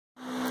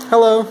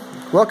Hello,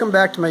 welcome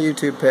back to my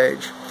YouTube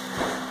page.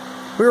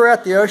 We were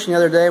at the ocean the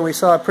other day and we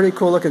saw a pretty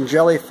cool looking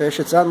jellyfish.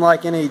 It's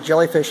unlike any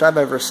jellyfish I've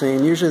ever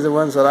seen. Usually the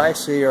ones that I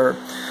see are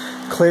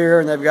clear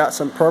and they've got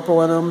some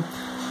purple in them.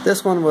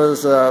 This one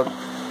was a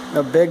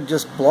big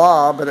just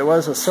blob, but it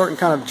was a certain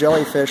kind of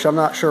jellyfish. I'm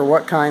not sure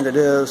what kind it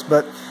is,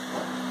 but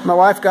my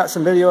wife got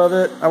some video of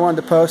it. I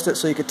wanted to post it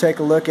so you could take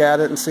a look at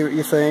it and see what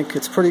you think.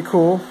 It's pretty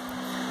cool.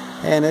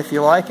 And if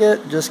you like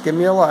it, just give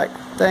me a like.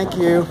 Thank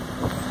you.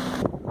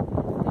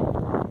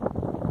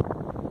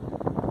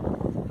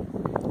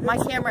 My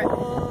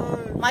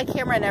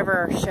camera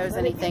never shows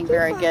anything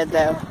very good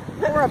though.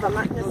 4 of them.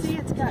 I can see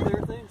it's got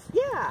clear things.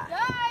 Yeah.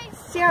 Guys!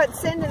 See how it's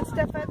sending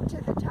stuff up to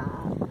the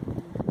top?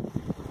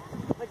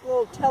 Like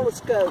little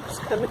telescopes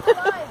coming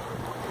up.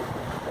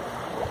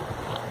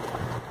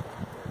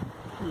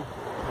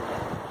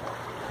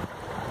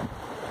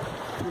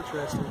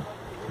 Interesting.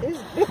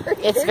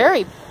 It's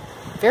very,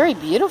 very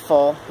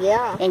beautiful.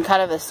 Yeah. In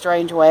kind of a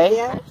strange way.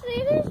 Yeah. Actually,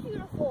 it is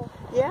beautiful.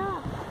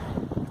 Yeah.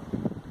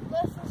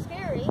 Less than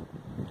scary.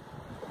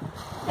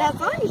 Now, as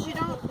long as you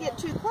don't get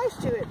too close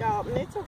to it, Dalton, it's okay.